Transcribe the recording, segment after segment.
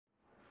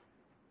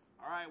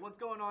Alright, what's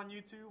going on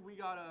YouTube? We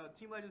got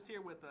Team Legends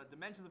here with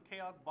Dimensions of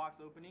Chaos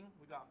box opening.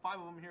 We got 5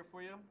 of them here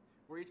for you.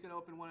 We're each going to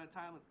open one at a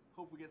time. Let's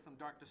hope we get some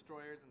Dark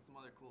Destroyers and some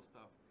other cool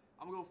stuff.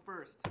 I'm going to go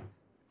first.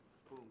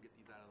 Boom, get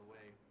these out of the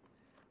way.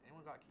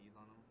 Anyone got keys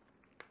on them?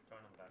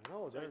 Throwing them back.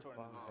 No, Sorry, there's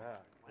throwing one them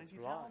back. Why didn't you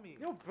tell me?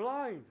 You're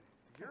blind.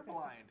 You're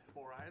blind.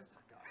 4 eyes.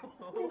 God.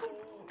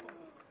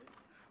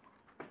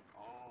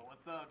 Oh,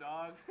 what's up,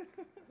 dog?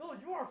 No,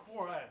 you are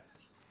 4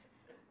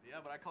 Yeah,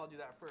 but I called you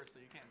that first,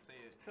 so you can't say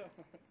it.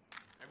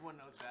 Everyone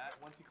knows that.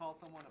 Once you call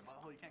someone a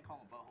butthole, you can't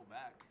call them a butthole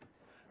back.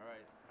 All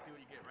right, let's see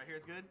what you get. Right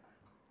here is good.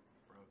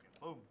 Broken.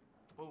 Boom,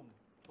 boom,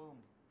 boom.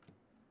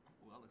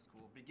 Ooh, that looks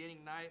cool.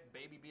 Beginning Night,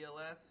 Baby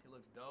BLS. He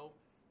looks dope.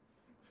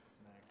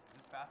 What's next? Is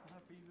this fast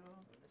enough for you, though?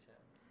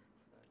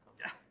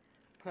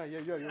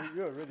 Yeah,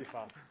 you're really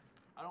fast.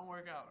 I don't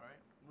work out, right?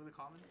 Move the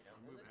comments. Yeah,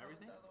 Move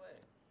everything. Out of the way.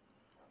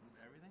 Move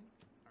everything.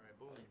 All right,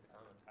 boom. Please, the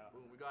comments.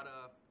 Boom. We got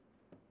a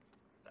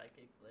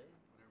Psychic Blade.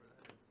 whatever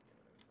that is.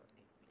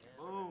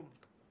 Yeah, Boom.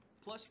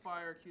 Plush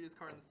Fire, cutest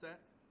card in the set.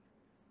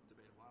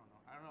 Debatable.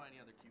 I don't know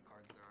any other cute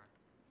cards there are.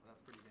 But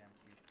that's pretty damn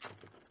cute.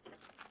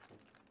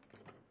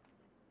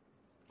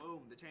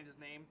 Boom. They changed his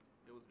name.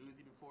 It was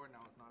Uzi before.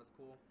 Now it's not as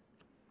cool.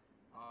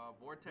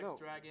 Vortex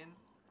Dragon.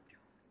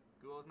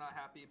 Guo's not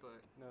happy,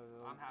 but No.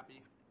 I'm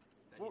happy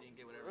that he didn't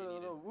get whatever he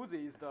needed. No,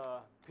 Uzi is the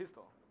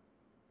pistol.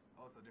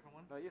 Oh, it's a different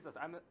one? No, it's the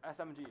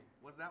SMG.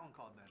 What's that one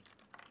called then?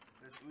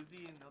 There's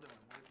Uzi and the other one.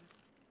 What is it?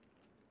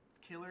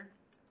 Killer?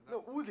 Is that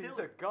No, Uzi is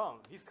Killer. a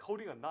gun. He's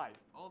holding a knife.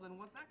 Oh, then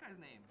what's that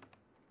guy's name?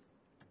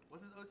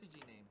 What's his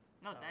OCG name?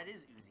 No, that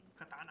is Uzi.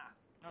 Katana.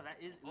 No, that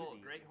is Uzi. Oh,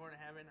 Great Horn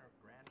of Heaven or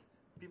Grand.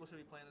 People should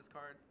be playing this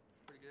card.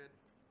 Pretty good.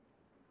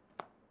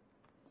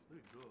 Look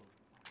at Guo. Oh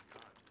my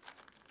god.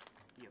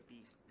 He a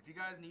beast. If you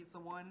guys need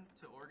someone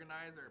to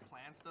organize or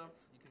plan stuff,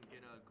 you can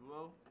get a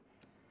Guo.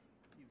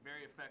 He's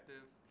very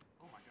effective.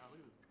 Oh my god, look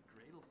at this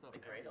Gradle stuff.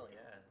 The Gradle,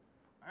 yeah.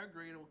 I heard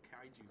Gradle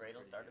Kaiju.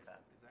 Gradle starter pack.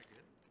 Is that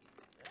good?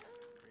 Yeah.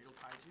 Gradle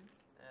Kaiju?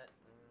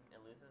 It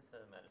loses to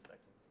Meta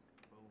Spectres.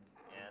 Boom.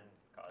 And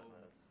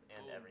Cosmos. Boom.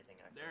 And Boom. everything,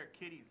 actually. They're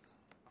kitties.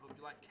 I hope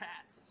you like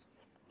cats.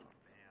 Oh,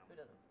 Who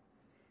damn. doesn't?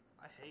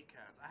 I hate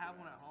cats. I have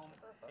one at home.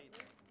 What the I fuck, hate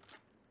them.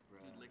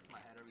 He licks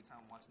my head every time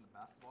I'm watching the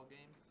basketball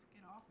games.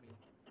 Get off me.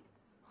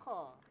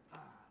 Huh. Ah,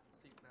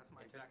 see, that's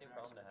my exact Interesting reaction.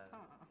 problem to have.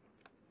 Huh.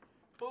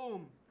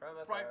 Boom.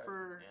 Promo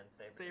Frightfur card and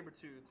Sabretooth.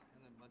 Sabretooth, and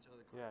then a bunch of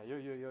other cards. Yeah,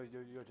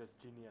 you're just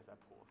genius at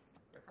pools.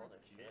 You're full of Cards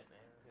are shit, cute.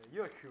 man. Yeah,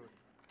 you're cute.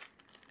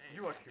 Hey,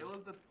 You are It cute.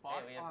 was the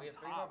box Hey, on we have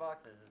top. 3 more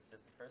boxes. It's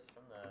just the first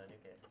from the new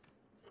case.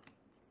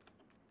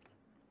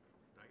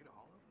 Did I get a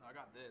hollow? No, I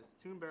got this.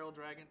 Toon Barrel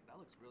Dragon.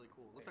 That looks really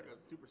cool. Looks like a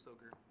Super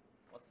Soaker.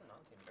 What's the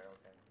non-team barrel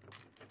card?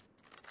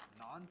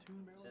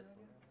 Non-Toon Barrel Just,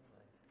 Dragon?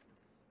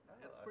 like,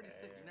 It's pretty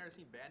okay. sick. You never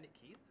seen Bandit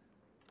Keith?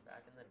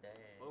 back in the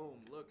day.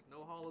 Boom. Look,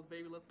 no hollows,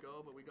 baby. Let's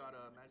go. But we got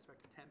a Magic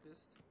Spectre Tempest.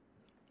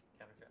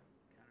 Counter trap.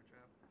 Counter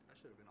Trap. That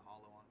should have been a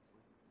hollow, honestly.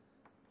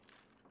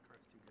 That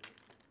card's too good.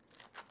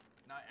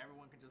 Not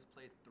everyone can just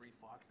play 3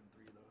 Fox and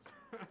 3 of those.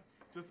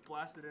 Just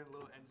splashed it in a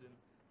little engine.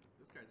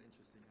 This guy's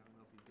interesting. I don't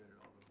know if he's good at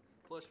all though.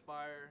 Plush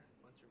Fire,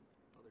 bunch of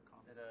other Is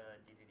combos. it a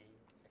DDD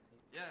XE?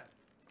 Yeah.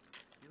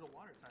 He's a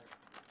water type.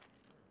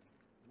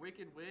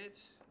 Wicked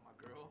Witch, my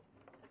girl.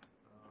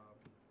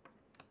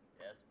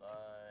 Yes,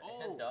 but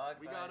Oh, Dog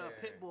we got a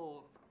Fighter.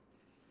 Pitbull.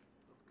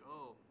 Let's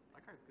go.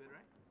 That card's good,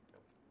 right?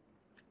 Nope.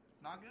 It's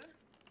not good?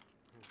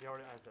 He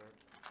already answered.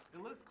 It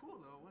looks cool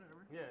though,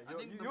 whatever. Yeah, I you-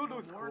 think you the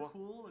looks more cool.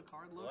 cool the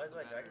card Well, looks, that's the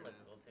why better Dragon it looks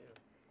is. cool too.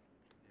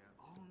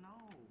 Yeah. Oh no,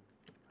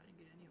 I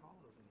didn't get any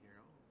hollows in here.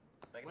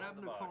 Oh. Second What out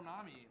happened the to box.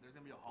 Konami? There's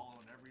gonna be a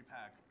hollow in every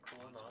pack.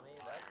 Cool Nami,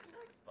 that's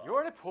next box. You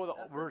already pulled the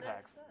That's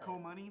Vertex. next set.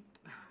 Co-money.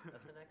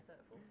 That's the next set,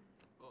 fool.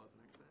 Oh, it's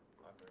the next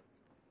set. Awkward.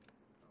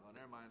 Oh,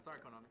 never mind. Sorry,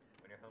 Konami.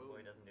 When your homeboy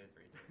Boom. doesn't do his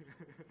research.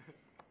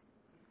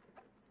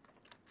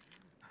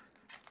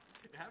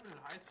 It happened in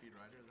High Speed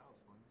Riders. That was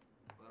fun.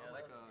 But that Yeah, was that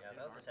like was- a yeah, hidden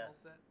that was a Arsenal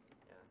test. set.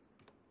 Yeah.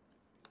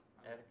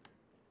 I don't know.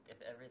 If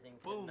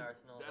everything's Boom. hidden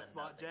Arsenal, Death then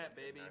Spot nothing Jet, is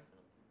hidden baby.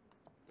 Arsenal.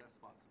 Death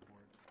Spot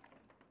support.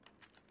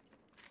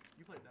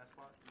 You played Death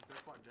Spot? Is Death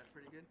Spot Jet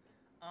pretty good?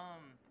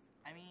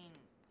 I mean,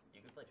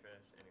 You can play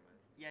Trish anyway.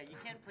 yeah, you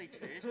can't play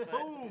Trish, but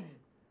Boom!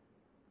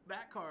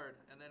 That card,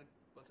 and then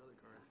a bunch of other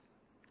cards.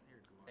 Here,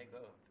 go on. Hey,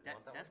 go.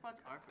 Despots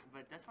are,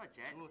 but Despot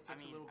Jet. Oh, I such a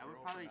mean, little I would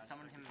girl probably for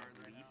summon that him card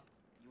right least. now.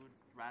 You would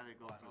rather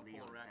go I'll for pull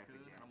Leo a instead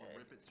raccoon, of and I'm Jet. gonna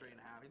rip it straight in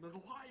half. He's like,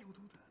 why you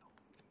do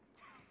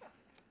that?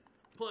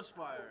 Plush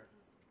Fire.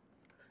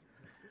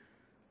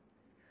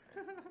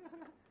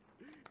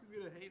 He's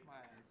gonna hate my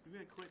ass. He's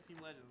gonna quit Team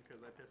Legends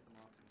because I pissed him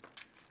off too much.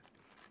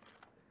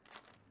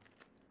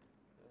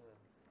 Let's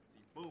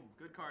see. Boom.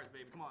 Good cards,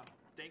 baby. Come on.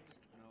 Dank.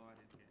 No, I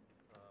didn't get.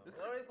 This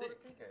We already card's pulled a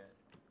sick. secret.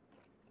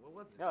 What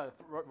was it? Yeah,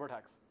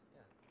 Vertex.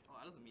 Yeah. Oh,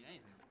 that doesn't mean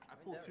anything. I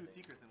means pulled 2 everything.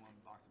 secrets in one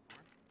box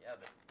before. Yeah,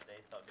 but they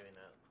stopped doing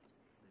that.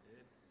 They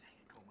did. Dang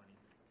it, cool money.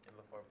 And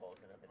before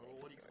Pulse and everything. Oh,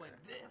 what do you explain?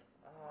 This.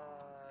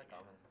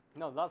 Common.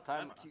 No, last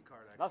time. That's a cute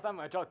card, actually. Last time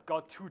I just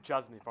got 2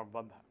 Jasmine from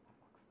one pack.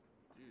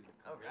 Dude,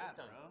 Oh, really?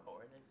 congrats, It's on bro.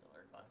 core, they still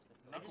are Flash. They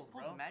still I Knuckles, just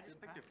pulled bro. Magic Good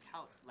Spectre pack.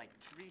 Pout like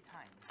 3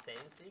 times.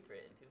 Same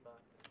secret in 2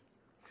 boxes.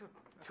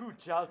 two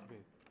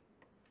Jasmine.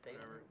 Same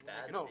Whatever.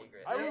 bad No,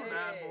 secret. I was-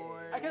 Bad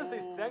boy. I can say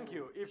Ooh. thank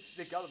you if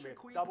they got me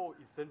Shaquille. double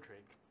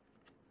eccentric.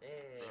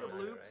 Hey,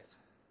 Shabloops. right.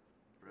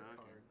 Broken.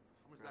 Card.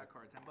 How much is that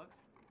card? $10?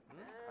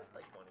 Yeah, it's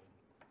like 20.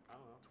 I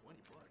don't know. 20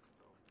 plus.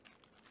 Bro.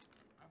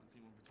 I haven't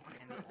seen one for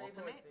 20. And the Stable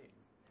ultimate? XC.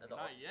 No, the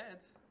Not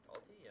yet.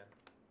 Ulti, yeah.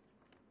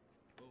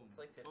 Boom. It's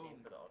like 15 Boom.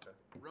 for the Ultra.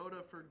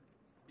 Rhoda for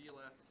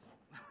BLS.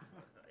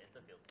 It's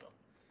a field spell.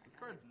 This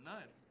card's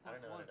nuts. It's I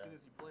plus don't know one what as it soon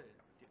as you play it.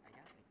 Dude, I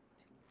got like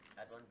 2.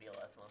 Add one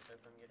BLS monster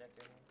from your deck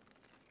to your hand.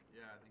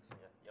 Yeah, I think so.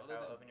 Yeah. You'll Other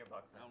have than open your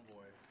box now.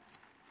 Downvoid.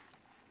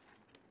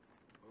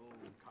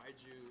 Boom.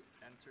 Kaiju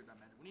entered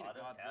dimension. We need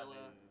Auto a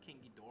Godzilla, Taboo. King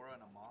Ghidorah,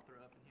 and a Mothra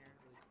up in here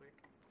really quick.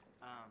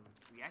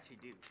 We actually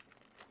do.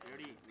 We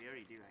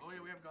already do. Actually. Oh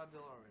yeah, we have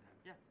Godzilla already.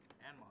 Yeah.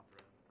 And Mothra.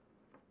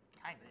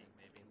 Kind I of. think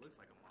maybe. It looks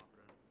like a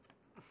Mothra.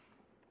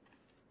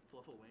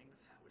 Fluffle wings.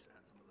 I wish I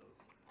had some of those.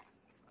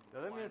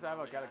 Does it mean I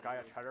will get a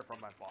Gaia Charger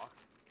from my box?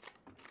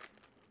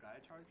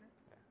 Gaia Charger?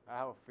 Yeah.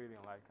 I have a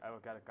feeling like I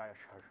will get a Gaia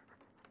Charger.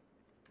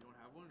 You don't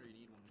have one or you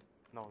need one?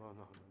 No,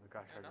 the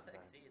Gaia No, Charger. not the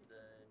XC,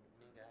 the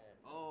new guy.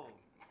 Oh,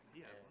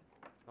 he has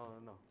Yeah.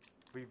 one. No.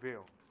 We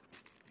will.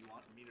 You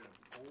want me to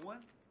pull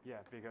one?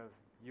 Yeah, because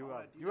you Why are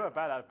would I do you are that?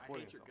 bad at I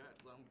pulling. hate your so. guts.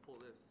 Let him pull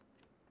this.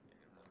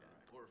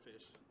 Yeah, Or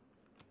fish.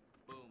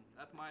 Boom.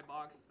 That's my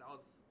box. That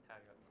was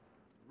Tag up.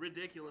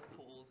 ridiculous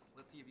pulls.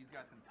 Let's see if these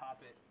guys can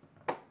top it.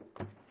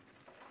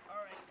 All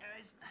right,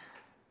 guys.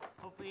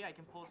 Hopefully, I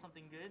can pull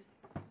something good.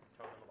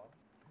 Throw it on the bottom.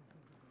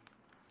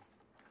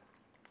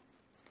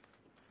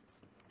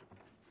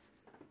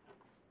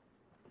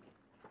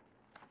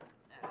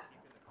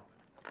 Keep in the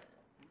comments.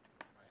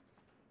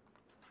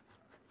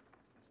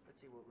 Let's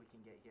see what we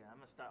can get here. I'm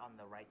gonna start on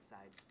the right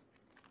side.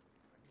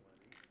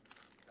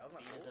 That was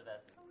my Speed is pull. of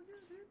essence. That was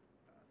good, dude.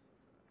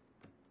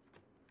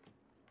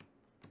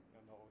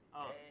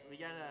 Oh, we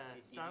gotta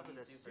Hey, start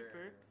with a CBD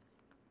super.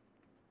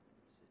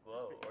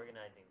 Whoa, That's pretty-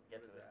 organizing.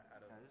 Get What to is it. that?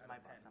 Out of, No, this is out my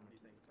of box. 10, I'm what do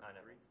you think? I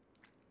know. 3?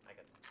 I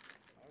got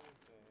I would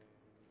say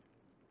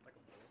Like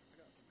a 4. I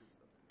got some good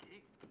stuff. Okay.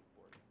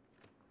 4.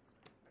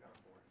 I got a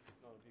 4.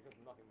 no because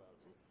nothing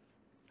matters.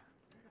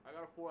 I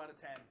got a 4 out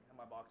of 10 in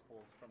my box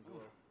pulls from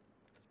Duo.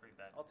 That's pretty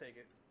bad. I'll take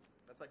it.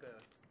 That's like a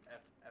F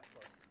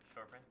plus.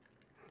 Short print.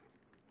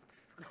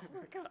 Oh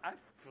my god,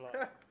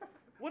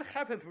 what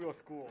happened to your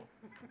school?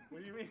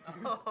 What do you mean?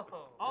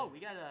 Oh, we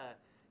got a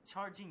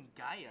charging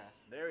Gaia.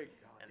 There we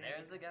go. And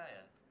Dang there's it. the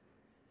Gaia.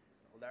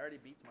 Well, that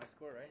already beats my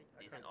score, right?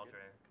 That Decent card's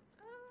ultra good.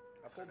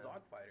 rare. I pulled Sure.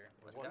 Dogfighter.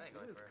 What's Well, Gaia look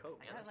going at this for? coat.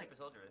 I got got like- Super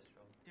Soldier is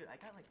troll. Dude, I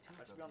got like 2 I of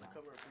should those be on the now.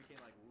 cover of freaking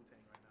like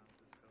Wu-Tang right now with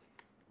this coat.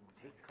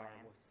 This Wu-Tang card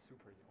Clan. was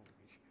super young.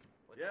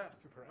 Which Yeah.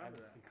 one? Super I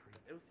remember and that. secret.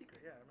 It was secret,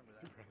 yeah, I remember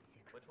that. Super and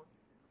secret. Which one?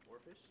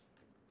 Warfish.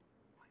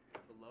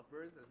 The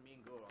Lovebirds, there's me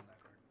and Go on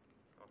that card.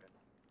 Okay.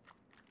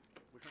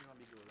 Which one's gonna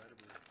be good, red or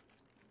blue?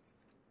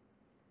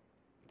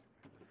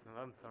 Listen,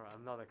 I'm sorry,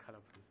 I'm not that kind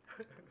of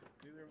person.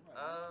 Neither am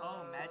I. Oh,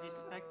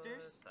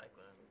 Magispectors?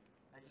 Cyclone.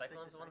 I just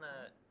Cyclone's picked the one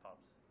Cyclone. that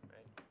pops,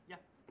 right?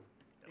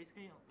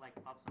 Basically like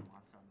pops a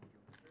monster on the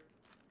field.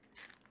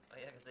 Oh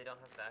yeah, because they don't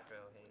have back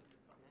row hate.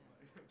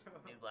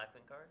 New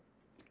Blackwing card?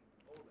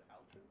 Oh, the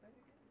outfit thing?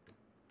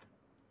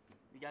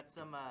 We got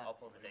some I'll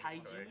pull the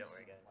Bank Destroyer, kaijus. don't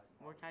worry guys.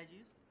 More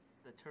kaijus.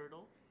 The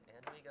turtle.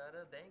 And we got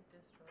a Bank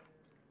Destroyer.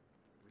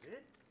 We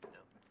did?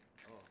 No,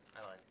 Oh,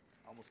 I lied.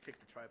 I almost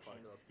kicked the tripod.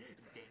 Dank. That was super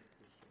sad. Dank.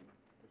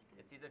 That's good.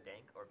 It's either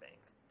Dank or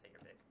Bank. Take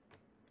your pick.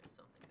 There's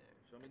something there.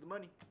 Show me the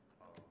money.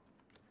 Oh.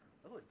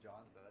 That's what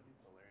John said. That dude's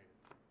hilarious.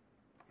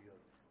 He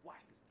goes,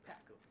 watch this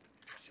pack up.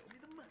 Show me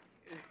the money.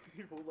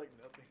 He pulled like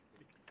nothing.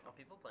 Are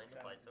people playing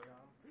the Shout Flight out to Sword?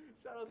 John.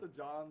 Shout out to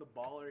John, the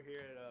baller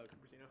here at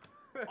Cupertino.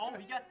 Oh,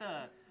 we got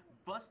the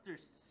Buster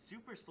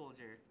Super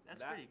Soldier. That's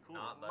That pretty cool.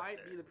 Not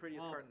might Buster. be the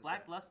prettiest Well, card in the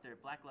Black set. Luster.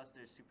 Black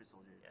Luster Super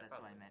Soldier. Yeah, That's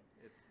what I probably. meant.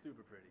 It's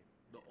super pretty.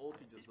 The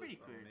ulti just It's pretty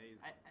looks cool.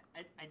 amazing.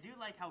 I do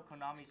like how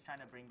Konami's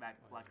trying to bring back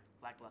Black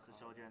Luster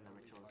Soldier and the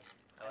rituals.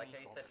 I like how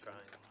you said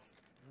trying.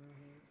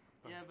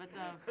 Yeah, but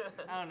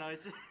I don't know.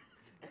 It's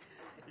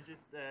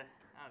just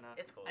I don't know.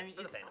 It's cool. I mean,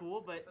 for the it's fans. cool,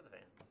 but It's for the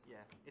fans.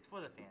 yeah, it's for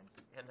the fans.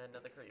 And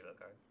another Karibo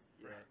card.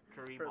 Yeah.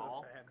 Curry For the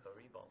Ball. fans.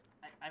 Karibo.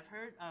 I've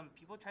heard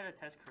people try to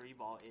test Curry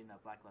Ball in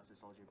Black Luster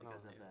Soldier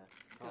because of dude. the.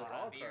 The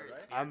raw card,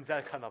 right? I'm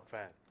that kind of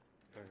fan.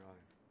 Very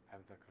honest.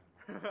 I'm that kind of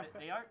fan.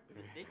 They are.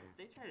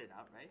 They tried it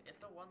out, right? It's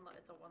a one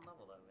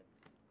level though. It's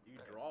You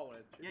draw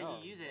when it's Yeah,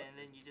 No. you use it and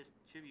then you just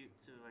tribute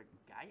to like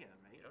Gaia,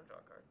 right? you don't draw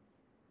a card.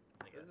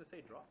 I guess. Doesn't it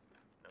say draw?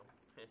 No.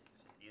 It's just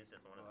used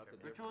as one Oh, of that's a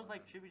the tributes. Ritual's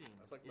like tributing.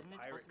 That's like Isn't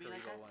the it pirate supposed to be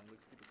like Karibo that? one.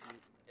 Looks super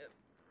cute.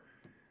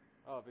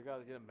 Oh,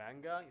 because in the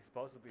manga, it's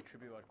supposed to be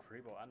tribute at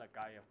Kuribo and a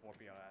Gaia for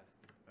BLS.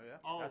 Oh yeah?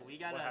 Oh, That's we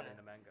what gotta. happened in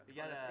the manga. We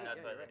gotta. Yeah,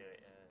 That's why you're they do it.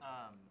 Yeah.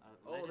 A Oh,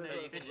 So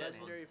legendary you can fisherman. just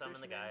Legendary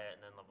summon the fisherman? guy and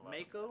then level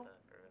Mako? up.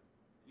 with the-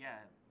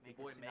 Yeah, Your make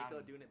boy a Mako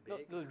tsunami. doing it No,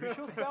 big. the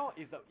ritual spell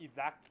is the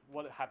exact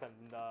what happened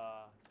in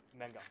the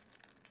manga.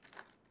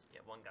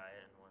 Yeah, one guy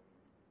and one.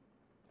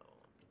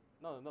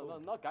 Oh, No,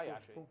 not Gaia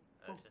actually.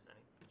 it's just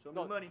any. Show me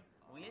No. the money.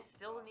 We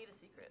still need a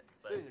secret.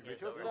 So But in yes,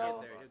 ritual over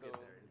spell- here. He'll get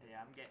there.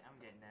 Yeah, I'm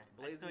getting there. I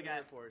Blazing still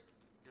Air got Force.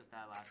 just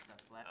that last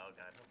stuff left. Oh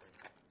god, hopefully.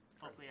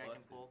 Hopefully I can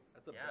Busted. pull.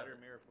 That's a Yeah. better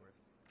Mirror Force.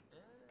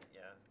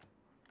 Yeah.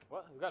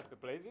 What? You got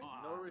blazing?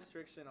 Oh. No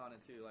restriction on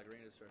it too, like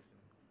ring destruction.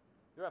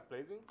 You got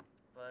blazing?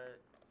 But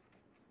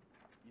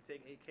You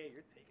take 8K,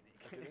 you're taking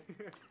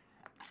 8K.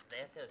 they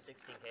have to have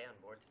 16K on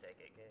board to take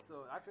 8K.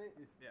 So actually,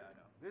 Yeah, I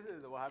know. this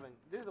is what happened.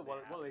 This is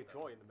what have they to.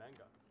 draw in the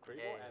manga. Kribo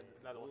Yeah, and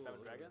yeah, level Ooh.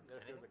 7 dragon.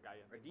 There's still Anything? the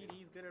Gaia. Are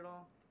DDs good at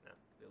all? No.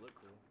 They look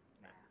cool.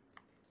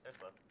 They're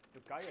slow.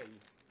 The Gaia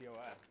is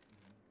BOS.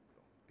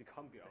 So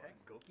become The BOS.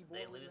 heck, Goki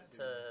They boy? lose What is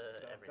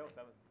that? to everything.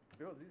 7.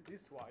 Because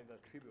this one is the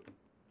tribute.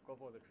 Go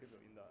for the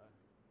tribute in the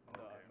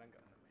Okay. manga.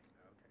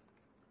 Okay.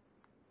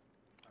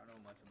 I don't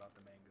know much about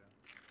the manga.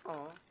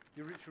 Oh.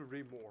 You need to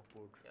read more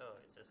books. Yo,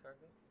 is this card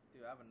good?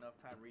 Dude, I have enough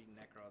time reading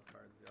Necros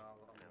cards, y'all.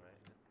 No, right.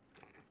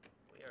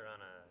 We are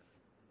on a.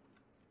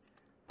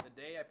 The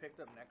day I picked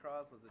up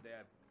Necros was the day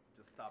I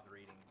just stopped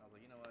reading. I was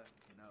like, you know what?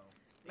 No.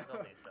 These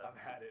all need stuff. I've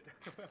had it.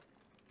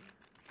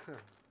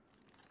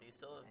 So you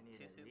still have I need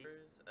 2 at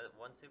supers,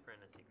 1 super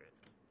and a secret.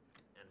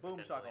 And Boom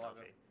potentially an shakalaka.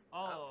 LP.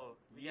 Oh,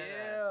 we got,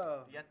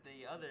 Yeah. we got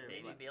the other.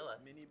 Baby one. BLS.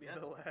 Mini Yeah.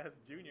 BLS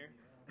Junior.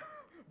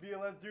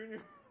 BLS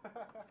Junior.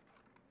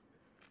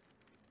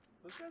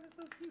 Those guys are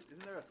so cute.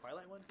 Isn't there a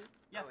Twilight one too?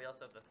 Yeah. Oh, we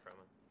also have the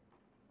Chroma.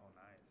 Oh,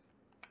 nice.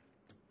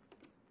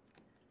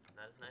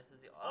 Not as nice as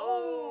the.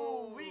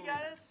 Oh, we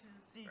got a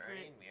secret.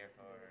 Burning Mirror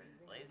Force.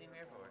 Blazing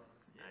Mirror Force.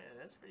 Yeah, Nice.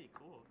 that's pretty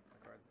cool.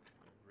 That card's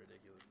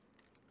ridiculous.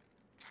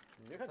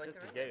 You It's can like just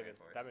the negate regular it.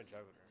 force. Damage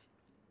everything.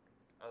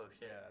 Oh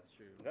shit. Yeah, that's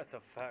true. That's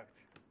a fact.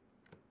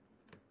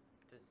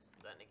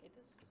 Does that negate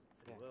this?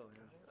 It will,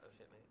 yeah. Oh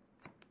shit, mate.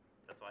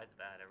 That's why it's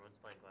bad. Everyone's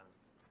playing clowns.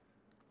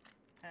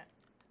 Heh.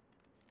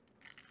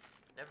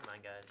 Never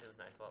mind, guys. It was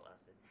nice while it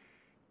lasted.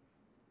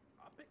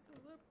 I'll pick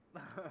those up.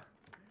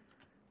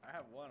 I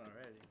have one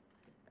already.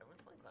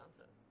 Everyone's playing clowns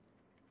though.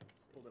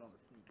 Pulled it on the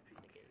sneak peek.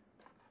 Negate.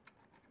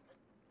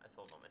 I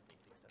sold all my sneak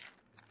peek stuff.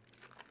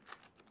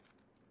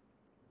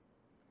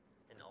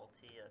 An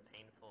ulti, a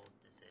painful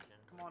decision.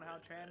 Come on, Hao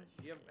What is Tran.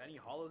 that Do you have shit? any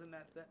hollows in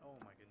that set? Oh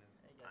my goodness.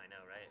 I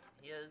know, right?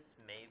 He has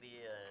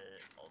maybe a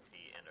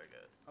ulti and our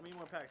ghost. How many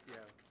more packs do you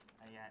have?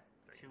 I got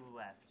 3. 2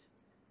 left.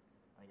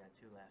 I got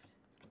 2 left.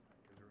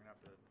 Because we're gonna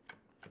have to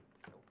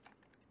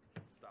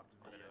stop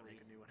the Put it video over. and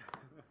make a new one.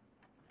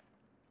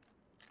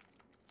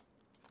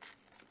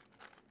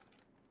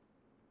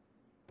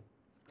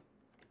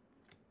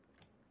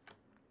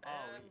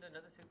 And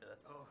another super.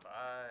 That's Oh.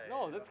 5.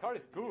 No, this card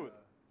is good.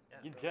 Yeah.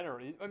 In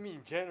general. I mean,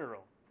 in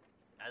general.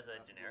 As a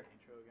generic.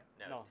 Intro again.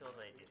 No, No. it's 2 of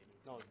 8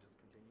 DDs. No, Just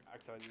continue.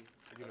 actually,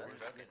 Oh, universe.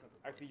 that's broken.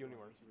 Actually,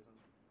 universe.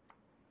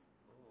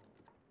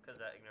 Because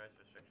that ignores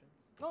restrictions.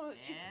 No,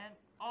 And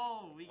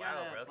oh, we got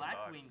Wow, a broken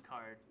Blackwing box.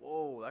 card.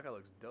 Whoa, that guy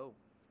looks dope.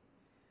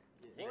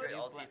 Secret New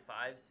ulti, Black-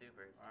 5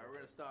 supers. Alright, we're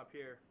gonna stop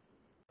here.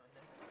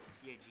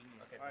 Yeah,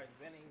 genius. Okay. Alright,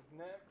 Zenny's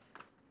next.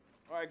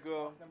 Alright,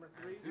 go. Number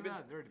 3. You've been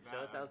dirty Show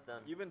us how it's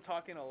done. You've been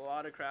talking a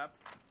lot of crap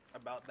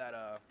about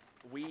that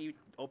Wii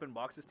open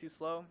boxes too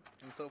slow,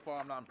 and so far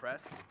I'm not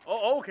impressed.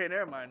 Oh, okay,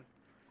 never mind.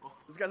 Oh.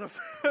 This guy's a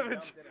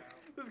savage.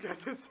 This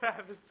guy's a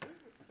savage.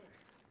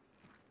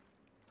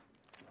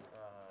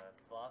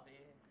 Sloppy.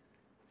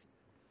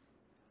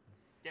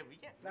 Yeah, we're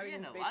Not getting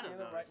even a lot facing of it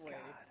those. the right way.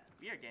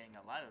 We are getting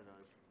a lot of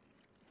those.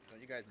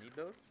 Don't you guys need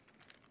those?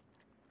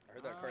 I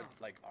heard that card's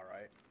like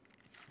alright.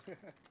 Oh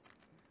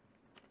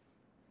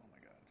my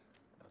god.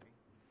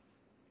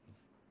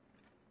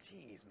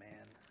 Jeez,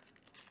 man.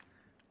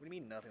 What do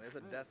you mean nothing? There's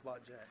a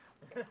Despot Jet.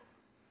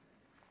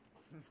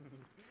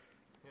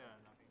 Yeah,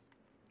 nothing.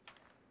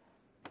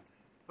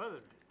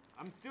 But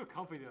I'm still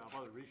confident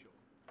about the ratio.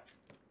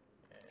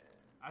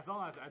 As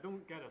long as I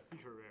don't get a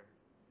secret rare.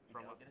 You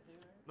From don't a, get a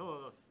super?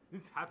 no.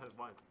 This happened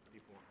once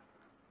before.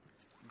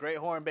 Great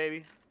Horn,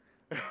 baby.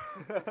 Oh,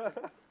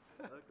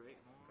 great.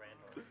 Grand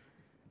Horn.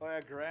 Oh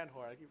yeah, Grand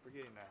Horn. I keep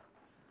forgetting that.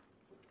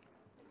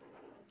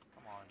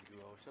 Come on,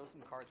 Duo. Show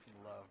some cards some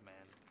love,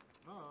 man.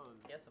 No,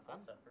 He has to pull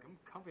stuff first. I'm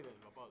confident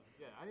about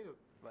it. Yeah, I need to.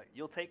 Like,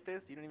 you'll take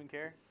this? You don't even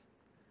care?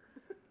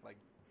 Like,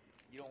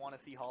 you don't want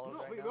to see hollows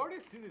No, right we now?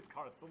 already seen this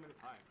card so many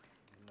times.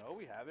 No,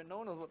 we haven't. No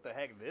one knows what the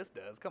heck this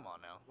does. Come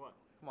on now. What?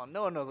 Come on,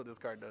 no one knows what this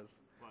card does.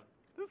 What?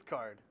 This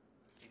card.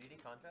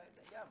 GDD contract?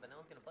 Yeah, but no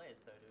one's gonna play it,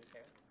 so do we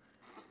care?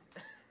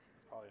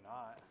 Probably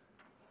not.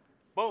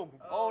 Boom!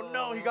 Oh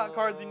no, he got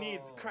cards he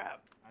needs. Oh.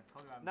 Crap. I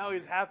told you I'm Now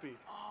he's genius. happy.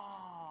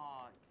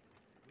 Oh,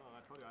 No,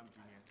 I told you I'm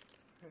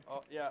genius.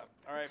 Oh yeah.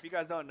 All right. If you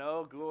guys don't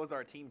know, Guo is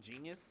our team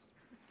genius,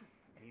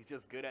 and he's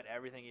just good at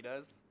everything he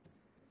does.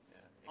 Yeah.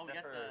 oh, we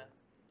Except got for the.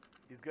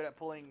 He's good at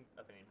pulling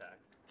opening packs.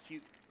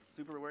 cute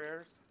super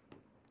rares.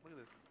 Look at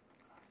this.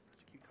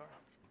 Such a cute card.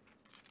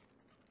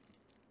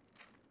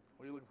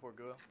 What are you looking for,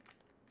 Guo?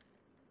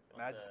 He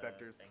Magi wants a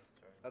Spectres. thing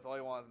story. That's all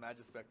he wants,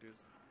 Magi Spectres.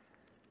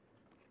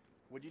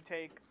 Would you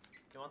take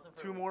He wants them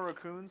for 2 more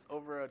raccoons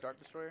over a Dark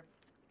Destroyer?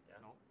 Yeah.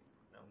 No.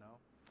 No. No.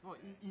 No,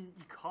 in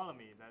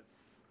economy, that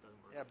doesn't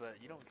work. Yeah, but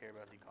you don't care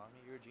about the economy.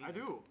 You're a genius. I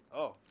do.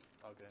 Oh,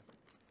 okay.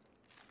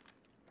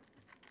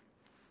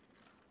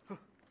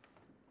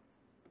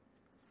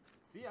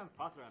 See, I'm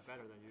faster and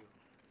better than you.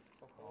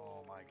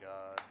 Oh my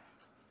god.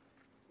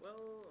 Well,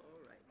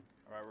 all right.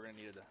 All right, we're gonna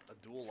need a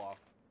duel off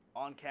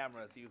on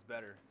camera. See who's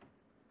better.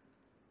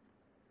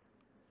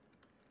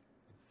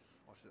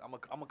 Watch this. I'm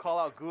gonna call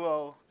out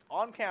Guo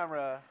on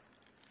camera.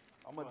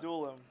 I'm gonna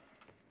duel him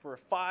for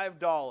 $5.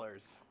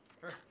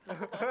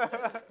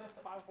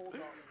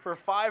 For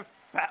 5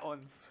 fat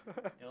ones.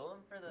 Duel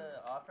him for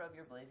the offer of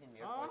your blazing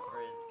mirror force for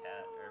his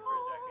cat or for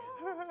his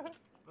raccoon.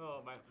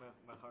 Oh, my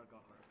heart got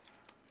hurt.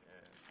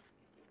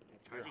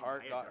 Yeah. Your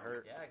heart got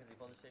hurt. Yeah, because he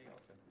pulled a shitty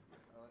ultra.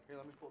 Here,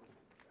 let me pull.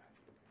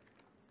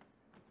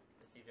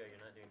 CJ,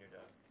 you're not doing your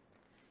job.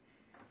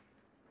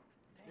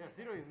 Yeah,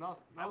 Cedar is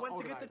not I went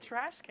to get the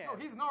trash can. No,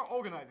 he's not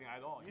organizing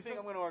at all. You think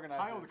I'm gonna organize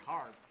pile this? the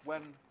cards.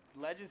 When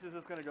Legends is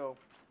just gonna go,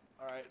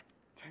 all right,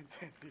 10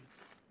 cents each.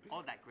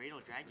 Oh, that Greater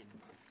Dragon.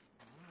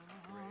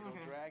 Cradle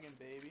Dragon,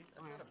 baby.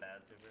 That's not a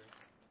bad super.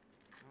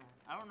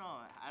 I don't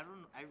know. I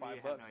really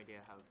have no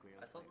idea how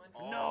Greater. I sold mine.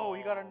 Oh. No,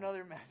 he got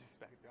another Magic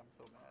Spectre. I'm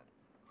so mad.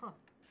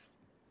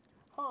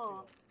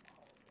 Huh.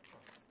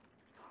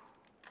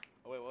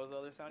 Oh wait, what was the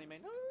other sound he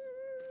made?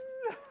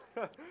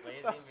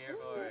 Blazing mirror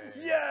force.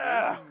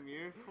 Yeah!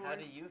 Mirror How Force?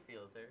 do you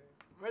feel, sir?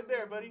 Right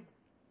there, buddy.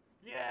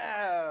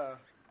 Yeah!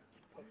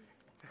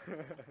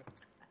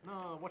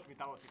 No, watch me,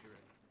 that was secret.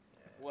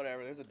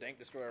 Whatever, there's a Dank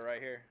Destroyer right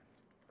here.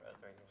 That's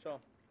right here. Show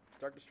him.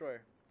 Dark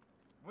Destroyer.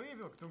 What do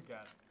you don't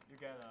get? You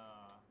get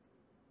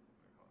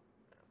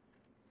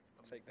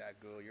Take that,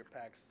 Ghoul. Your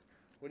packs.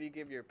 What do you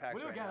give your packs what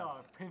do you right get?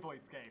 now? Painful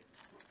escape.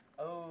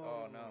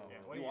 Oh no. Yeah,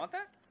 what You do you- want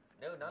that?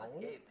 No, not No.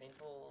 escape.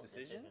 Painful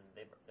Decision?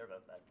 decision. They're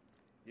both bad.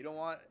 You don't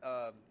want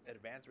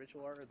Advanced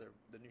Ritual Art or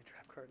the new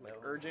trap card? Like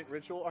No. Urgent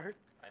Ritual Art?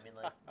 I mean,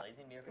 like,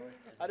 Blazing Mirror Force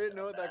is I didn't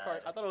know what that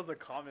card. I bad- thought it was a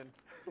common.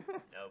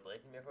 No,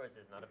 Blazing Mirror Force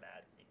is not a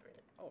bad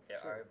secret. Oh, for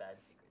There sure. are bad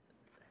secrets in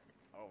this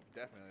set. Oh,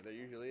 definitely. There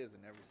usually is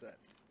in every set.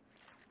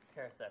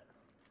 Parasect.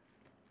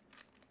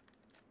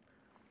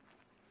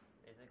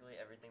 Basically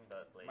everything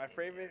but Blazing.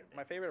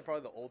 My favorite are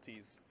probably the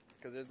ultis,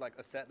 because there's like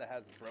a set that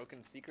has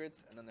broken secrets,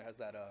 and then there has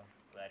that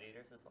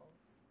Gladiator's Assault.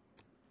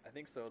 I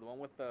think so, the one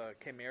with the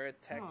Chimera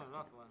tech, No,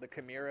 that's the one. the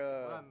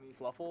Chimera What I mean.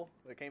 Fluffle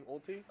that came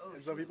ulti, Oh,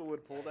 and some shit. people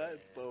would pull that.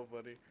 It's so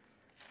funny.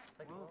 It's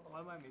like Well,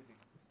 what am I missing?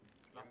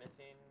 you're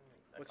missing.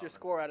 a What's your common.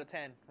 score out of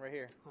 10 right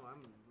here? Oh, I'm.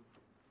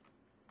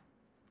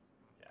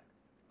 Jack.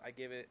 I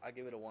give it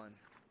a 1.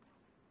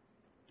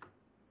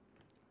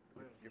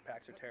 Your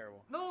packs are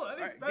terrible. No, that is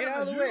Alright, better get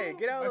out of than the way. you,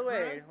 Get out of the my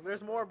way. friend.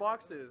 There's more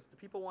boxes. The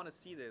people want to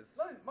see this.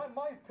 Mine's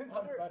 10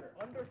 times better.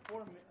 Under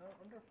 5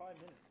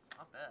 minutes.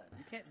 Not bad.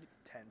 You can't do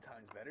 10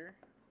 times better.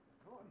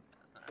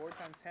 That's not 4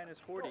 times 10 is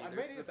 40. Bro, I There's-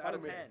 made it it's out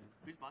of 5 10. minutes.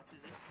 Whose box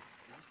is this?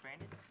 Is this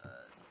Brandon? something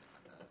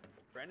like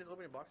that. Brandon's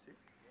opening a box too.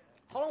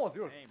 How long was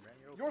yours? Dang,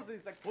 Brandon, you're Yours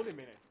is like 20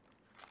 minutes.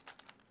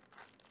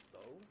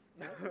 so.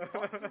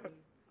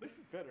 This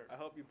is better. I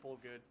hope you pull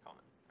good.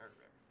 Common. Or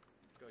rare.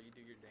 Go, you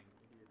do your thing.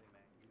 You do your thing,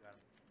 man. You got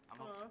it. I'm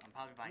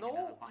probably buying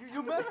another No, box.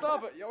 you messed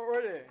up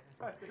already.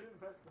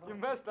 You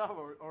messed up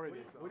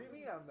already. What do you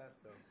mean I'm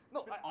messed up?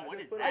 No, Oh, what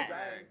is put a that?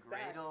 dragon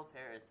stack. Gradle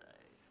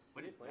Parasite.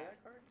 What is play that?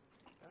 that card?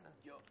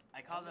 Yo,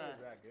 I call the.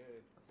 that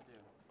good. What's it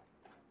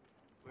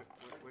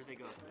do? Where'd they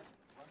go?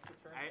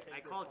 I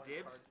called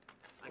dibs.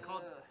 I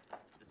called.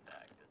 This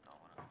bag does not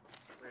want to.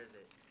 Where is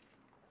it?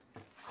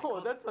 Oh,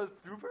 that's a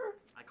super?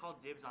 I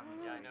called dibs on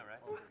these. Yeah, I three. know,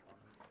 right?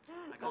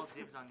 I called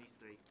dibs on these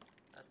 3.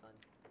 That's fine.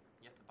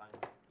 You have to buy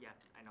them. Yeah,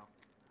 I know.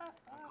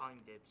 I'm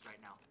calling dibs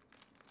right now.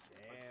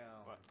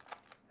 Damn. What?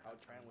 How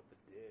Tran with the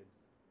dibs.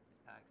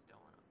 These packs don't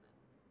want to open.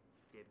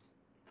 Dibs.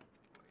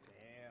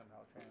 Damn,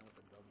 how Tran with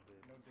the double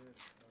dibs. No dibs.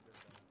 No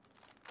dibs.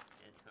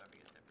 It's whoever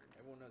gets it first.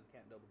 Everyone knows you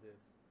can't double dibs.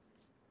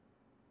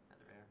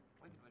 That's rare.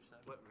 Which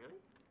side? What,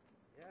 really?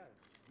 Yeah,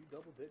 you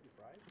double dip your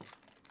fries.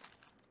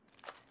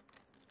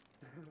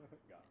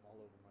 Got them all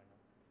over my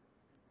nose.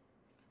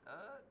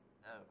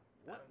 No.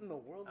 What in the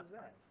world is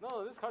that?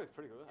 No, this card is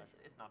pretty good.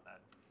 It's not bad.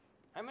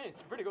 I mean,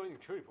 it's pretty good in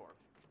True Force.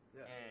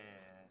 Yeah.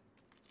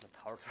 The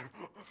Power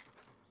Turbo.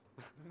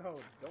 No,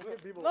 don't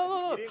give people.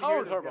 No, you didn't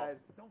Power hear this, Turbo. guys.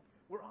 Don't.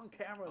 We're on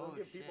camera. Oh, Don't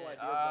give people shit.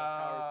 ideas about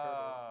Towers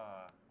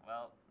Turbo.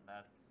 Well,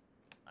 that's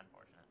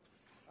unfortunate.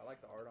 I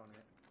like the art on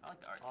it. I like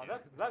the art Oh, too.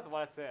 that's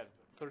what I said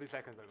 30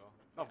 seconds ago.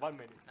 Not 1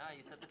 minute. Nah,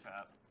 you set the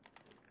trap.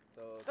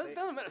 So That say,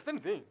 doesn't matter. Same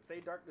thing. say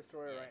Dark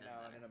Destroyer Yeah, right it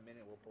now, doesn't and in a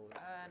minute we'll pull it.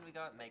 And we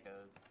got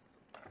Mako's.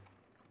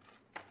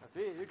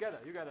 See, you got a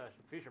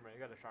fisherman.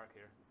 You got a shark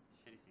here.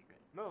 Shitty secret.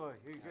 No,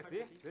 you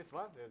see this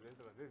one?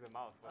 This is a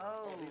mouse.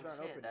 Oh, these aren't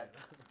shit, open that's...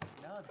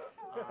 No,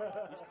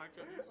 These cards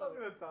are these?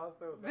 gonna toss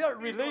those. They are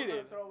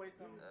related. Throw away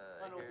some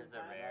here's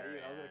a rare.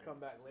 I was gonna and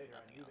come back later and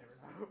nothing you never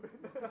else.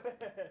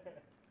 know.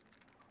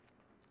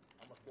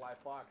 I'm a sly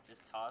fox.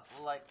 Just toss.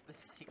 Well, like, the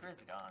secret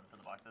is gone, so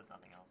the box has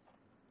nothing else.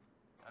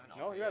 I have an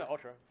No, ultra you got yet. an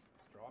ultra.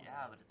 Strawman.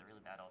 Yeah, but it's a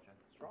really bad ultra.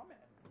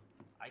 Strawman.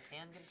 I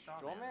can get a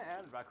Strawman. Strawman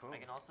and Raccoon. I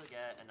can also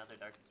get another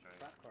Dark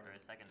Destroyer Trap card. for a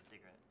second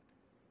secret.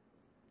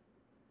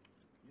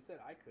 You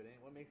said I couldn't.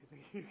 What makes you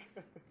think you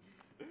could?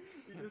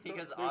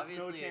 Because there's no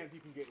obviously- chance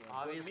you can get one. But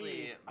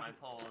Obviously, me, my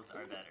polls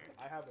are better,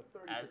 I have a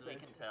 30%. as we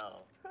can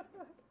tell.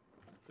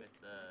 With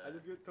the I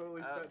just get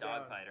totally shut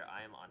down. Dogfighter,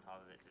 I am on top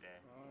of it today.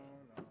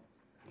 Oh no.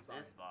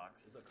 This box.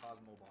 It's a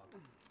Cosmo box.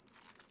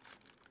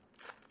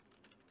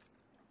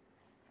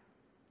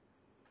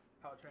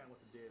 Hao Tran with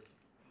the dibs.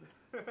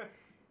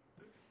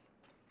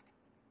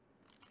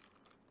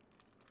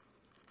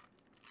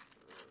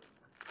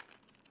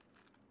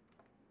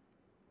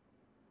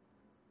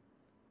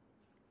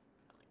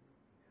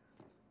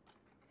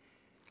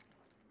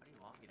 What do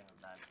you want me to have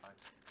bad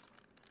bucks?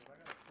 I got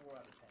a 4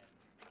 out of 10.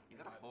 You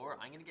got a 4?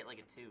 I'm gonna get like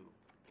a 2.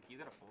 If you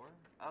got a 4?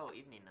 Oh,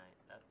 evening night.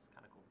 That's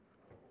kind of cool.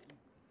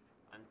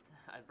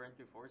 I burned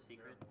through 4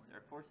 secrets,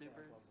 or 4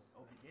 supers.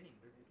 Oh, beginning.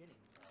 There's beginning.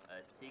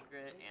 A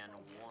secret and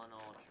 1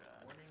 ultra.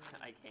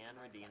 I can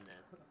redeem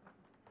this.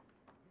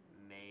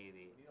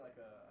 Maybe. We need like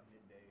a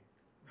midday.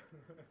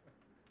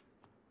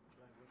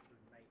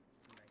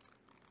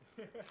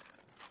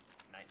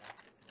 Night night.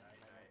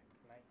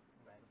 Night.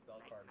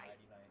 Spell card,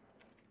 nighty night.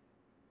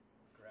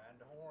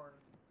 Grand Horn.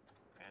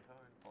 Grand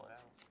Horn, pull it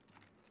out.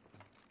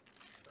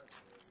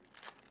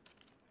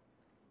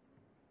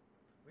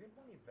 We didn't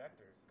pull any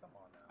vectors. Come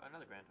on now. Oh,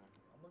 another Grand Horn.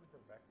 I'm looking for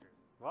vectors.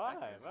 Why?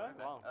 Vectors, What?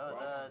 okay. Wow.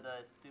 Oh,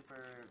 the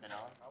super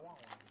vanilla. I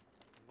want one.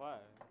 Why?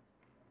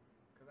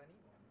 Because I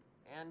need one.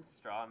 And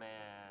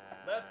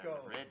Strawman. Let's go.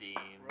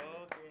 Redeem.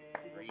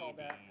 Redeem. Redeem.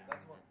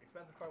 That's the most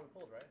expensive card we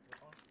pulled, right? This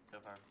one? So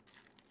far.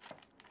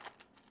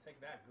 Take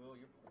that, Ghoul.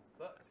 Your pull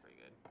sucks. That's pretty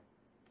good.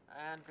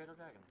 And Cradle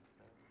Dragon.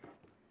 So.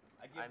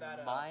 I give that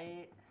a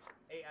might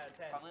 8 out of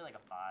 10. probably like a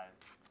 5.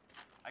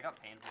 I got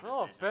painful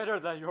Oh, decision. better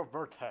than your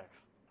Vertex.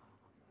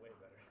 Way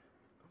better.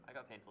 I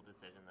got painful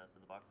decision though, so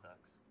the box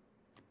sucks.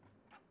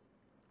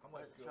 How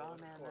much But Ghoul?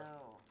 What's the Strawman score?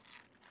 though.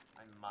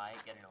 I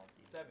might get an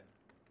ulti. 7.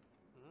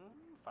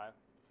 5.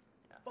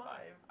 Yeah,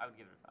 5? I would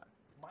give it a 5.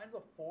 Mine's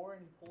a 4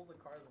 and he pulls a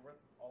card worth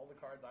all the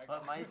cards I But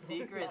got. my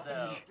secret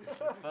though.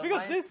 But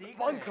Because my this secret.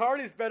 one card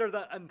is better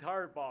than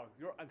entire box.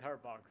 Your entire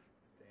box.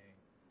 Dang.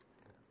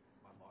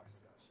 My box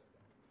just got shut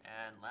down.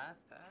 And last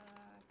pack,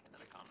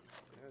 another common.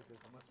 Yeah,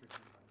 I must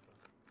return myself.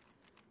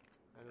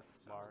 that is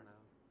smart. Now.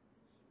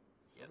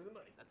 Show me the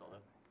money. That's all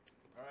though.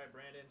 Alright,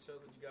 Brandon,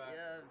 shows what you got.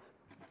 Yeah.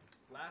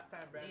 Last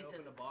time Brandon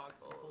Decent opened a box,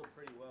 he pulled pulls.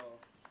 pretty well.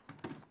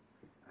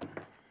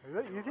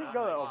 You think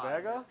got an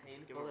Omega?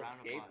 Painful Give a round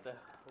of escape applause. though.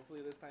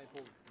 Hopefully this time he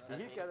pulls That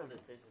Did he get painful a-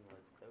 decision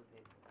was so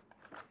painful.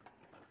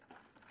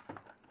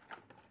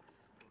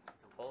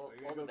 Pull Are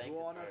you the gonna bank go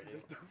on to us start, and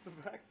just do the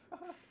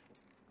backside?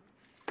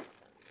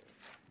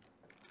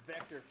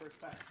 Vector, first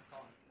pass.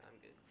 I'm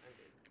good.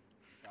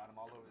 Got him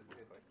all over this Of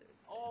good. course it is.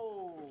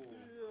 Oh!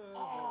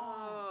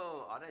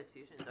 Oh! Auto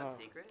Fusion, is that Oh.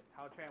 secret?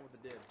 Hao Tran with the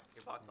dibs.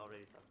 Your box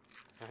already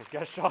sucks.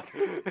 Get shot.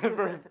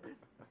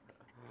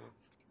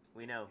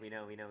 We know.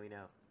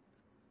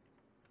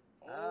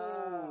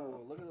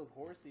 Oh, look at those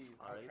horsies.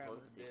 Hao Already Tran pulls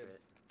with a the secret.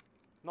 dibs.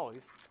 No,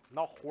 it's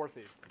not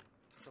horses.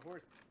 It's a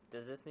horse.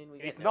 Does this mean we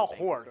It's get no not bank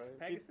horse. destroyers?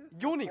 Pegasus?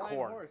 It's unicorn.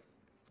 Flying horse.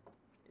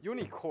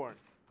 Unicorn.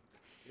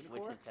 Which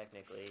Unicorn? is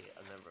technically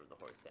a member of the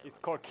horse family. It's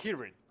called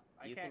Kirin.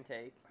 I You can can't.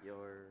 take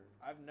your...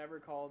 I've never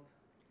called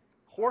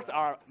Horse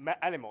are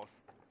animals,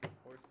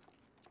 horse.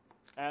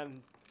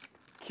 and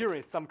Kirin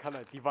is some kind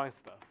of divine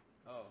stuff.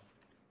 Oh.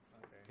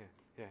 Okay.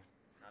 Yeah.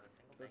 Not a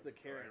single So it's bank a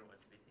Karen. destroyer was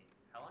to be seen.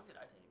 How long did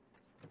I take?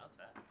 That was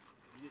fast.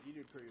 You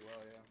did pretty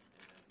well, yeah.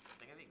 I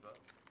think I beat both.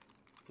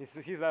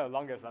 He's the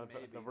longest and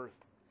Maybe. the worst.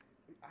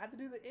 I had to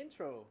do the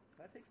intro.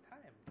 That takes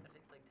time. That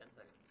takes like 10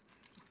 seconds.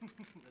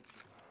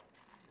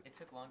 It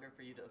took longer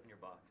for you to open your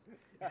box.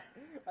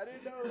 I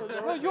didn't know it was No,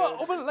 over. you are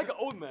open like an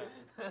old man.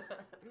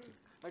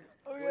 Like,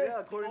 oh Well, yeah,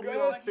 according to guys,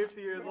 you, I was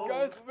 50 years old.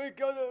 Guys, we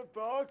got a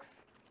box.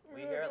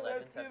 We here at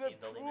Let's Legends see have the team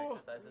building pool.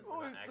 exercises. Oh,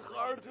 We're not it's actually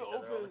hard meeting to each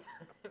other all open.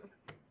 the time.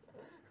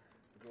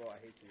 Girl, I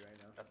hate you right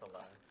now. That's a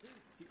lie.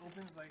 He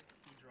opens like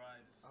he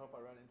drives. I hope I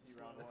run into you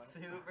round one.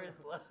 Super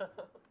slow.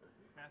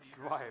 Matthew, you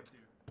Drive. too.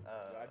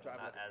 I drive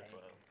Not like a as tank.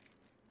 slow.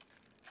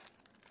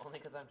 Only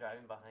because I'm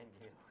driving behind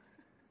you.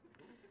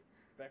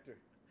 Vector.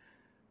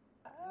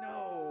 Oh,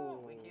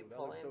 No. We keep That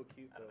pulling. looks so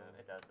cute, I don't know. though.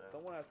 It does though.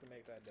 Someone has to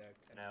make that deck.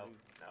 And No. lose.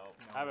 No.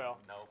 I will.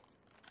 No.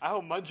 I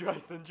hope Manju I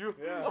send you.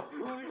 Yeah.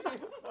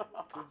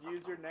 Just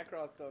use your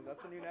Necros stuff.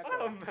 That's the new I Necros.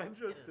 hope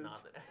Manju It is send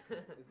not.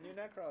 It's new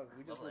Necros.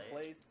 We just Level eight.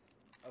 replace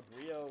a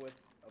Brio with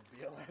a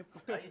BLS.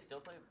 Oh, you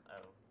still play?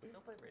 Oh,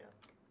 still play Brio.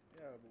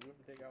 Yeah, but we have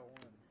to take out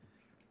one.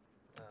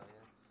 Oh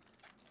yeah.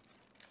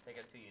 Take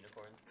out 2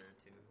 unicorns for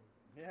 2.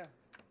 Yeah.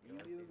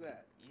 Easy as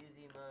that.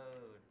 Easy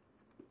mode.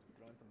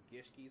 Throw in some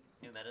Gishkis.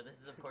 New meta. This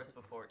is of course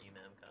before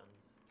Emam comes.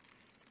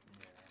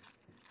 Yeah.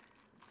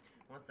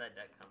 Once that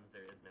deck comes,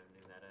 there is no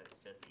new meta.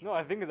 It's just. No,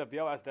 I think the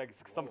BLS deck is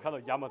some kind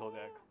of Yamato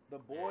deck. The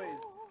boys.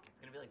 It's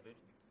gonna be like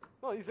Bujin.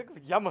 No, it's like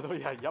Yamato,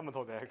 yeah,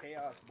 Yamato deck.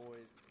 Chaos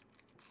boys.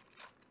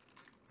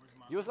 Where's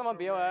my You summon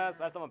BLS,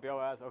 I summon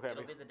BLS. Okay,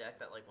 It'll be the deck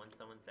that like when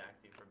someone sacks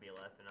you for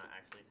BLS, they're not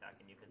actually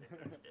sacking you because they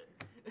searched it.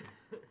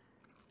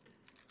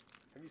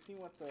 Have you seen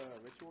what the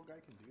ritual guy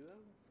can do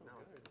though? It's so No,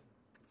 it's good.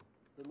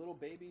 The little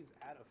babies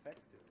add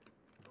effects to it.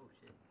 Oh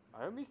shit.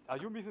 are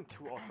you missing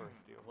 2 offers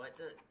still? What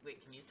the?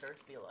 Wait, can you search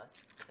BLS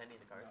depending on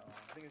the card? No,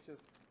 I think it's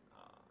just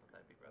Oh,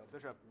 that'd be gross.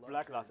 There's a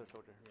Black Luster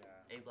Soldier.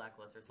 yeah. A Black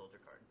Luster Soldier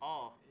card.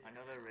 Oh,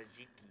 another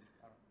Rajiki.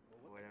 I don't, well,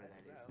 what Whatever the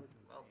heck that is. is. That looks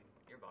Well,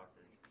 insane. your box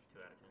is 2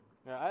 out of 10.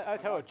 Yeah, I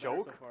tell a My box better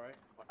joke. So far, right?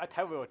 I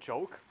tell you a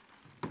joke.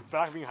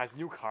 Blackwing has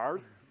new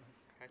cards.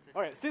 Cards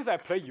are Okay, since I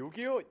play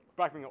Yu-Gi-Oh,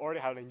 Blackpink already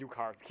having new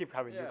cards. Keep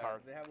having new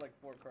cards. they have like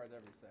 4 cards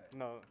every set.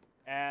 No,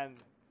 and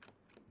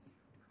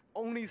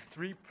only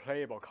 3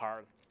 playable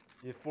cards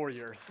in 4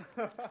 years.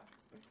 That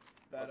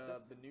What's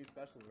this? the new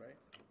specials, right?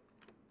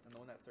 And the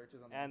one that searches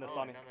on And the oh,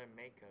 Sonic. another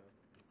Mako.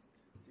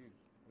 Dude,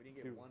 we didn't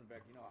get Dude. 1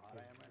 Vec. You know how hot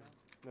I am right now?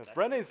 No, That's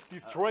Brandon is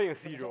destroying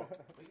Cedro.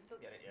 We can still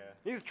get it,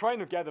 yeah. He's trying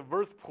to get the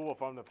worst pool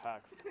from the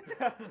packs.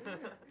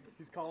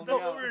 He's calling That's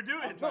me what out. we were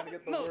doing. I'm trying to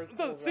get the No, worst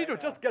the pulls Cedro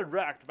right just now. get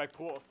wrecked by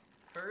pools.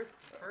 First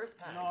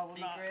pack, No, I will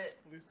not secret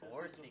lose this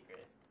or season.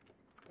 secret.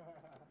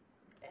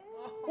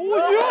 Oh,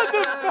 you're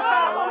the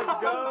Let's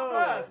best! go!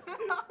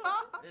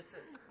 This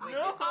is, wait,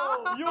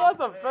 No! You are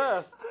the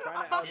best!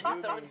 Trying to Didn't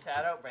outdo someone me.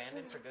 shout out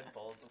Brandon for good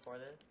polls before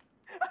this?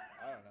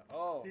 I don't know.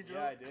 Oh, Cedro?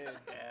 yeah, I did.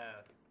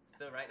 Yeah.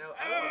 So right now,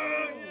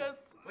 Oh, yes.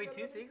 Wait,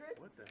 2 secrets?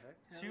 What the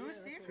heck? Two Two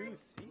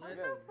secrets? secrets?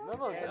 Never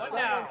Yeah, What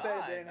someone now? said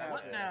it didn't happen.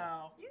 What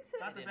now? You said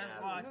Not it the didn't best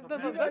happen. watch, No, but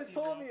no, You better guys than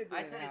told Cedro. me it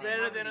I didn't said it happen.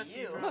 Better didn't than a happen to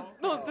you.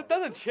 Cedro. No, that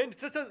doesn't change.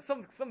 Just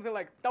something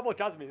like double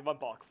Jasmine in one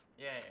box.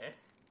 Yeah, yeah.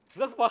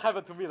 That's what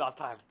happened to me last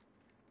time.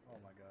 Oh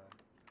my god.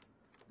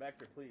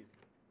 Vector, please.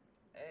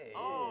 Hey.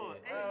 Oh,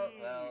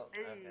 well,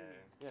 hey, okay.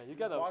 Yeah, you This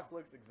get a. box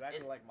looks exactly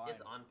It's, like mine.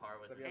 it's on par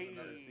with Except the he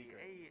has another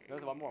secret.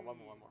 There's one more. You have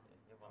one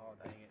Oh, more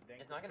back. dang it. Dang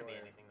It's not gonna be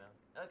Destroyer. anything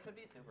though. It could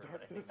be super. Dark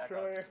but I think that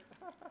Destroyer.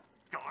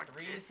 got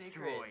 3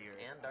 secrets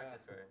and Dark Yeah.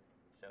 Destroyer.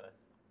 Show us.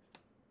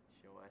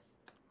 Show us.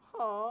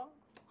 Huh?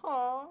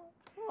 Huh?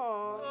 Huh?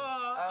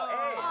 Oh,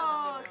 hey,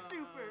 Oh, another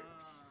super.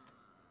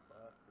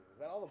 Busted. Is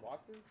that all the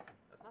boxes?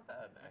 That's not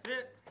bad. That's actually.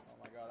 it. Oh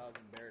my god, that was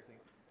embarrassing.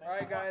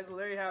 Alright guys, well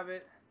there you have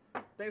it.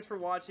 Thanks for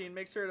watching.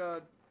 Make sure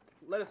to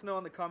let us know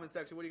in the comment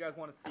section what you guys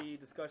want to see,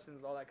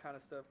 discussions, all that kind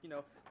of stuff. You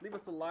know, leave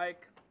us a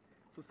like,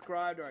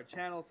 subscribe to our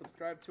channel,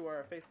 subscribe to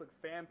our Facebook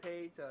fan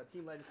page,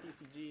 Team Legends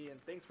TCG,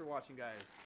 and thanks for watching guys.